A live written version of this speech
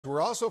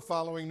we're also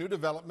following new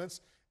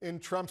developments in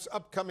Trump's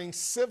upcoming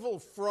civil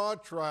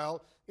fraud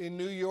trial in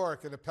New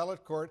York. An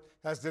appellate court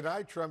has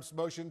denied Trump's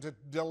motion to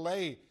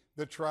delay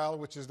the trial,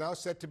 which is now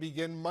set to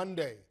begin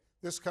Monday,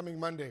 this coming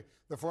Monday.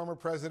 The former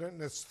president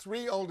and his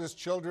 3 oldest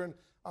children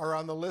are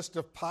on the list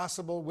of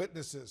possible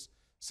witnesses.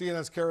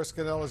 CNN's Kara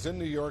Scannell is in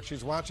New York.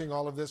 She's watching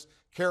all of this.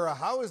 Kara,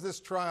 how is this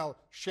trial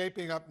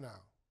shaping up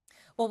now?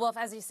 Well, Wolf,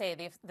 as you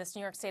say, this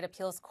New York State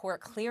Appeals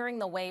Court clearing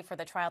the way for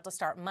the trial to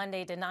start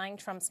Monday, denying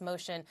Trump's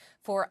motion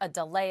for a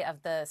delay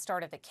of the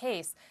start of the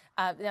case.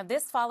 Now,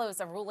 this follows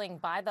a ruling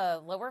by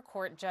the lower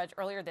court judge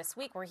earlier this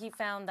week where he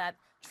found that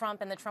Trump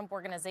and the Trump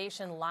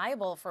Organization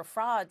liable for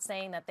fraud,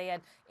 saying that they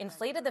had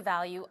inflated the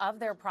value of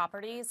their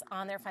properties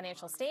on their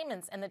financial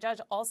statements. And the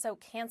judge also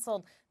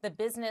canceled the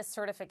business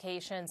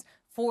certifications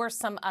for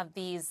some of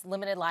these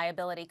limited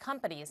liability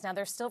companies. Now,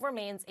 there still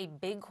remains a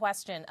big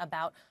question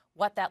about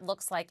what that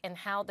looks like and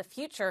how the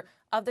future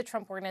of the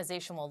Trump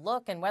Organization will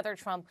look and whether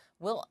Trump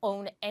will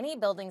own any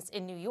buildings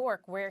in New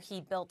York where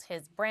he built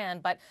his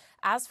brand. But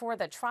as for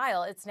the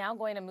trial, it's now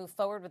going to move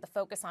forward with a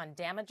focus on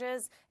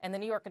damages, and the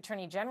New York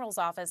Attorney General's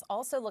office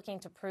also looking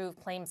to prove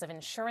claims of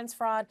insurance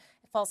fraud,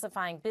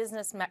 falsifying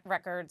business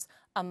records,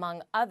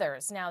 among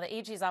others. Now, the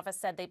AG's office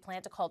said they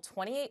plan to call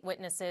 28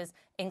 witnesses,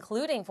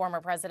 including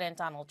former President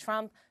Donald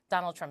Trump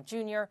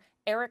Jr.,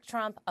 Eric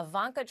Trump,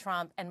 Ivanka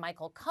Trump, and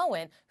Michael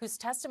Cohen, whose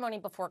testimony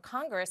before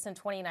Congress in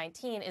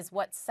 2019 is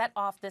what set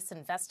off this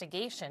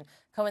investigation.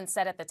 Cohen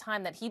said at the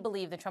time that he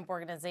believed the Trump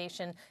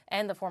Organization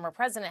and the former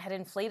president had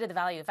inflated the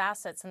value of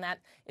assets, and that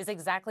is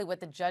exactly what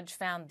the judge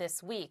found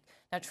this week.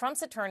 Now,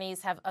 Trump's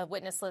attorneys have a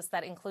witness list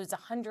that includes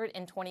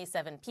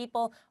 127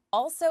 people,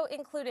 also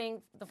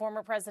including the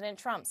former President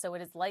Trump. So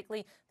it is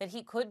likely that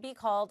he could be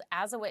called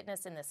as a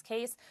witness in this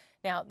case.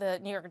 Now, the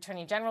New York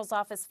Attorney General's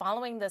office,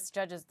 following this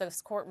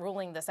court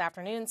ruling this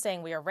afternoon,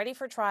 saying we are ready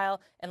for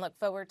trial and look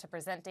forward to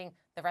presenting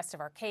the rest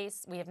of our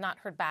case. We have not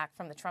heard back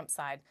from the Trump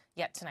side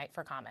yet tonight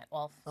for comment.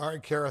 Wolf. All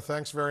right, Kara,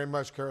 thanks very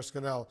much. Kara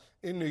Scannell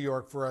in New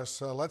York for us.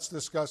 Let's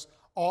discuss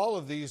all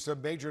of these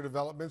major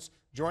developments.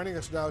 Joining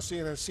us now,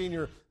 CNN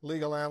senior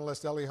legal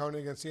analyst Elie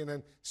Honig and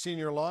CNN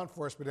senior law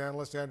enforcement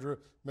analyst Andrew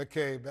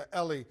McCabe.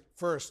 Elie,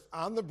 first,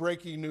 on the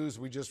breaking news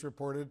we just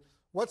reported,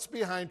 what's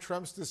behind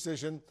Trump's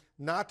decision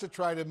not to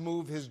try to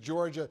move his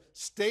Georgia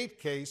state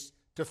case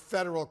to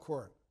federal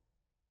court?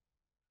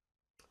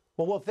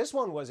 Well, Wolf, this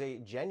one was a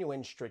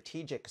genuine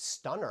strategic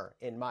stunner,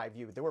 in my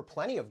view. There were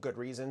plenty of good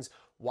reasons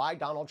why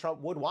Donald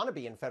Trump would want to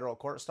be in federal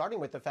court,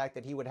 starting with the fact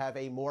that he would have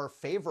a more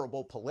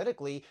favorable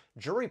politically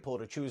jury pool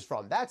to choose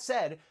from. That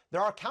said,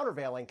 there are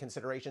countervailing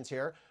considerations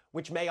here,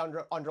 which may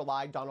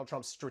underlie Donald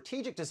Trump's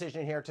strategic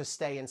decision here to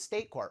stay in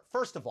state court.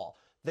 First of all,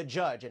 the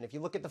judge. And if you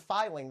look at the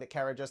filing that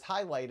Kara just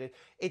highlighted,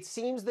 it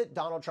seems that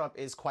Donald Trump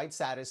is quite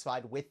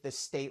satisfied with the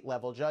state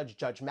level judge,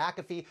 Judge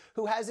McAfee,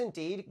 who has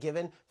indeed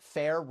given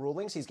fair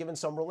rulings. He's given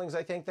some rulings,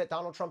 I think, that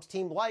Donald Trump's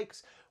team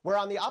likes. Where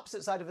on the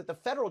opposite side of it, the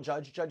federal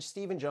judge, Judge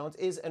Stephen Jones,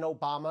 is an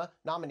Obama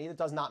nominee. That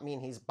does not mean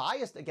he's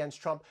biased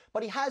against Trump,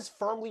 but he has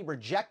firmly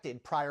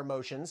rejected prior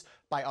motions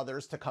by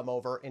others to come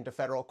over into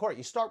federal court.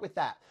 You start with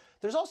that.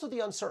 There's also the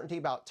uncertainty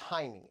about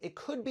timing. It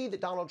could be that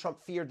Donald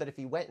Trump feared that if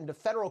he went into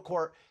federal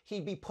court,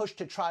 he'd be pushed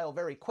to trial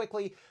very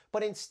quickly.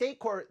 But in state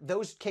court,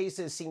 those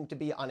cases seem to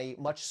be on a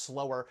much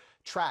slower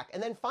track.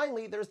 And then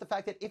finally, there's the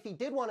fact that if he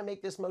did want to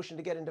make this motion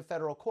to get into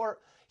federal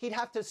court, he'd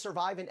have to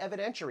survive an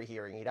evidentiary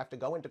hearing. He'd have to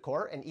go into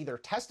court and either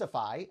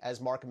testify, as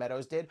Mark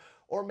Meadows did,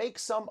 or make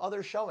some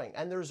other showing.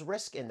 And there's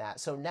risk in that.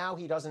 So now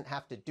he doesn't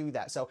have to do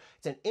that. So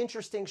it's an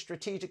interesting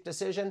strategic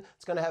decision.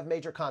 It's going to have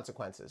major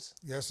consequences.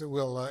 Yes, it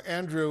will.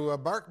 Andrew,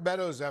 Mark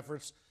Meadows'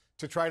 efforts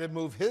to try to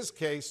move his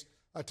case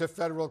to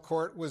federal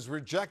court was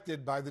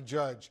rejected by the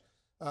judge.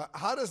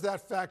 How does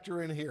that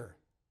factor in here?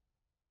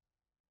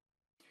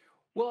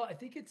 Well, I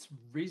think it's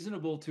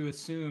reasonable to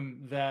assume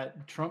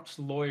that Trump's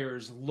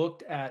lawyers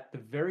looked at the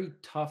very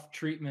tough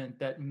treatment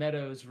that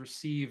Meadows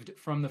received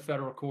from the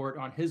federal court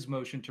on his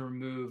motion to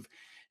remove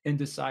and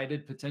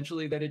decided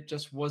potentially that it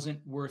just wasn't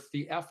worth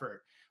the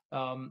effort.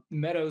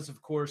 Meadows,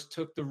 of course,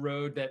 took the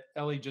road that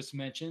Elie just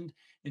mentioned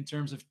in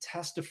terms of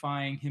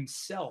testifying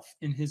himself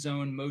in his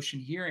own motion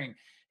hearing.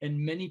 And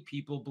many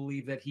people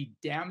believe that he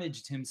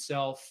damaged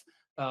himself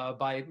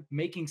by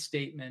making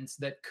statements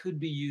that could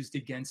be used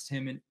against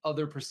him in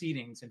other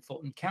proceedings in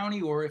Fulton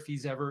County, or if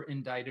he's ever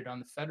indicted on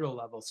the federal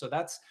level. So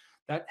that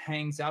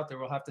hangs out there.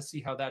 We'll have to see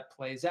how that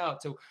plays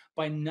out. So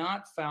by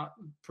not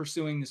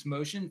pursuing this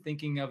motion,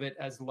 thinking of it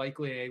as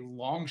likely a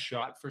long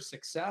shot for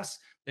success,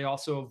 they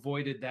also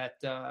avoided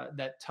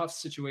that tough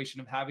situation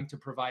of having to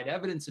provide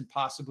evidence and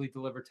possibly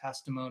deliver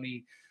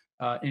testimony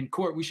in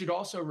court. We should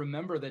also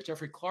remember that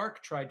Jeffrey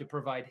Clark tried to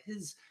provide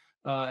his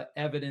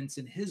evidence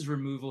in his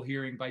removal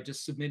hearing by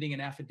just submitting an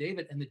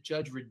affidavit, and the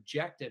judge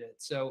rejected it.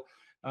 So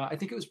I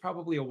think it was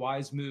probably a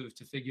wise move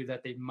to figure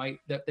that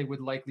they would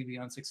likely be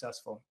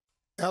unsuccessful.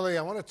 Elie,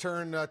 I want to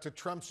turn to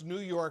Trump's New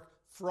York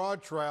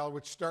fraud trial,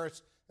 which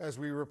starts, as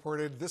we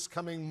reported, this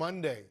coming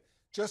Monday.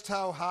 Just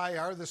how high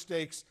are the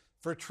stakes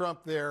for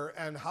Trump there,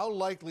 and how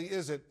likely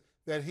is it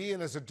that he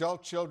and his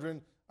adult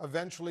children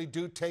eventually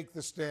do take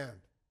the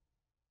stand?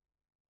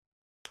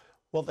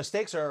 Well, the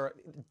stakes are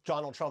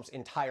Donald Trump's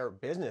entire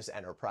business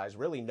enterprise,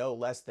 really no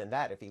less than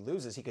that. If he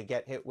loses, he could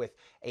get hit with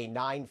a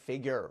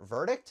 9-figure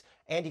verdict,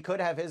 and he could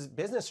have his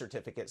business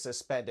certificate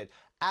suspended.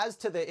 As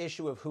to the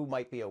issue of who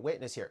might be a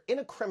witness here, in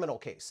a criminal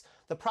case,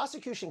 the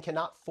prosecution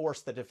cannot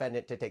force the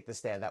defendant to take the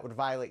stand. That would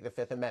violate the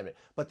Fifth Amendment.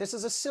 But this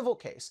is a civil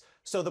case.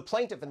 So the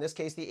plaintiff, in this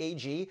case the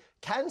AG,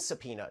 can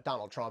subpoena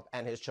Donald Trump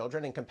and his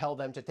children and compel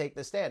them to take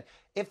the stand.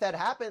 If that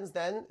happens,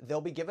 then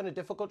they'll be given a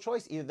difficult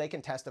choice. Either they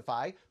can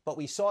testify, but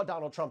we saw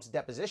Donald Trump's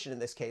deposition in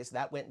this case.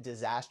 That went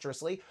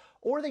disastrously.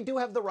 Or they do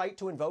have the right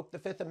to invoke the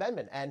Fifth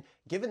Amendment. And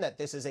given that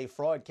this is a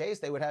fraud case,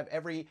 they would have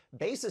every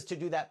basis to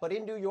do that. But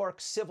in New York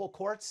civil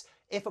courts,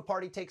 if a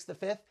party takes the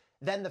Fifth,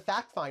 then the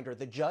fact finder,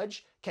 the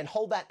judge, can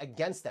hold that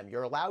against them.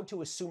 You're allowed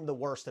to assume the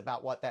worst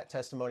about what that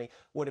testimony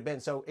would have been.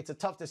 So it's a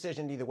tough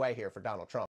decision either way here for Donald Trump.